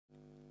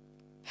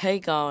Hey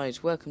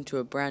guys, welcome to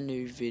a brand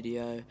new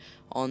video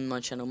on my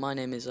channel. My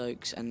name is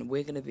Oaks and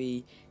we're going to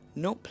be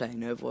not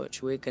playing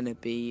Overwatch. We're going to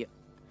be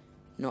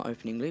not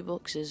opening loot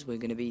boxes. We're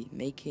going to be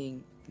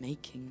making,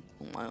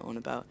 what am I on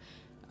about?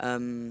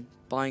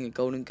 Buying a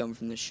golden gun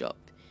from the shop.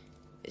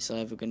 It's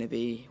either going to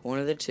be one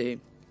of the two,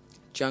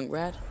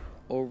 Junkrat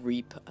or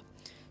Reaper.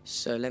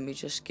 So let me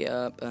just get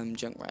up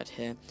Junkrat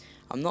here.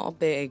 I'm not a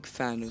big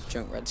fan of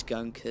Junkrat's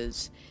gun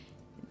because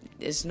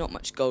there's not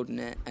much gold in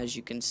it, as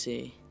you can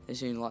see.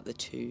 There's only like the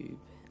tube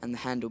and the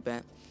handle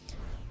bit.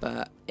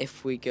 But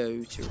if we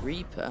go to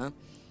Reaper,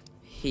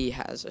 he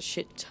has a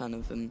shit ton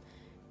of them.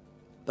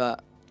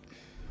 But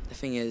the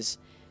thing is,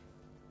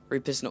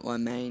 Reaper's not my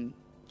main,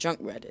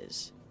 Junkrat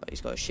is. But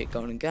he's got a shit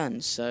golden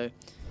gun, so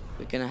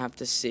we're gonna have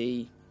to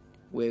see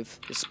with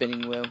the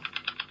spinning wheel.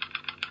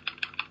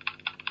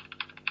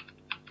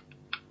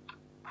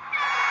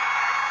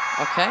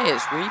 Okay,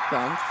 it's Reaper,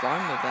 I'm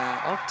fine with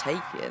that. I'll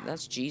take it,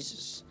 that's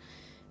Jesus.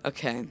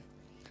 Okay,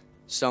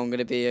 so I'm going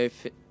to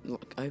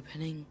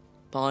be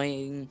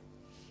buying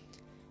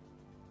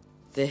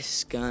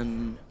this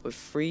gun with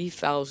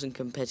 3,000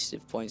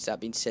 competitive points that I've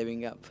been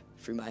saving up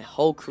through my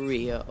whole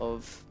career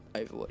of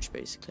Overwatch,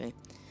 basically.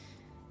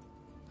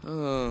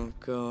 Oh,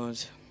 God.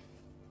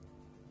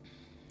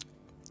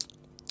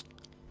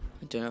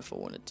 I don't know if I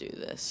want to do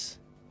this.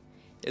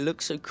 It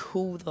looks so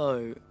cool,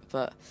 though,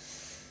 but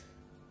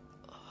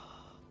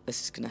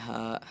this is going to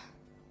hurt.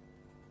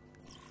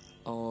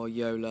 Oh,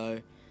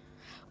 YOLO.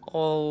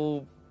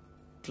 Oh,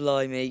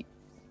 blimey.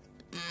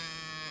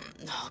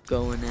 Oh,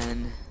 go on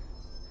then.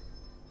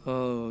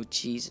 Oh,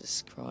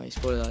 Jesus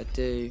Christ. What did I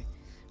do?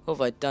 What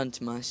have I done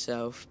to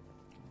myself?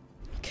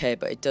 Okay,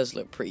 but it does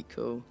look pretty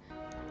cool.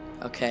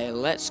 Okay,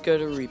 let's go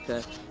to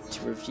Reaper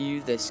to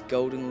review this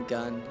golden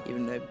gun,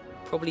 even though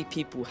probably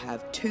people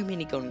have too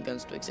many golden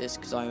guns to exist,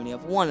 because I only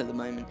have one at the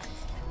moment,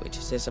 which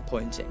is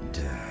disappointing.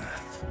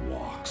 Death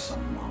walks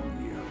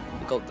among you.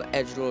 We got the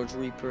Edgelord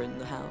Reaper in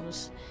the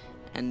house.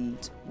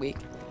 And we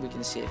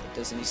can see if it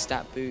does any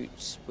stat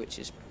boots, which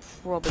is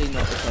probably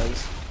not the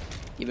case,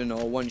 even though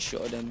I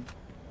one-shotted him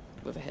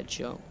with a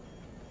headshot.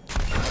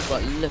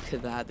 But look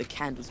at that, the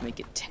candles make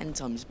it 10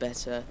 times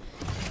better.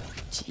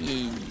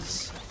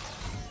 Jeez.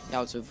 That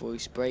was a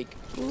voice break.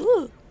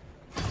 Ooh.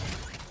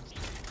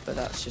 But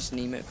that's just an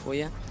emote for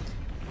you.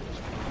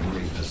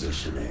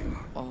 Repositioning.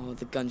 Oh,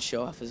 the gun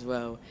show off as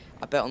well.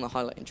 I bet on the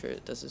highlight intro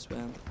it does as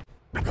well.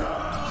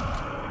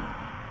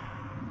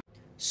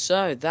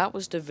 So that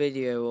was the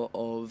video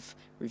of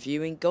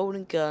reviewing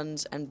golden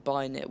guns and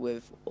buying it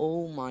with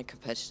all my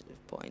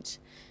competitive points.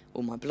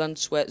 All my blood and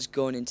sweat's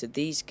gone into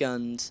these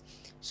guns,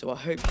 so I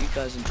hope you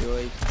guys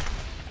enjoyed.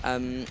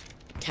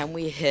 Can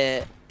we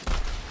hit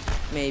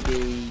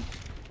maybe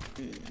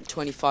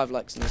 25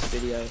 likes on this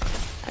video?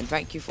 And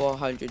thank you for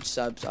 100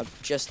 subs.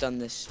 I've just done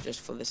this just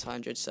for this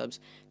 100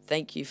 subs.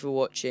 Thank you for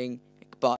watching.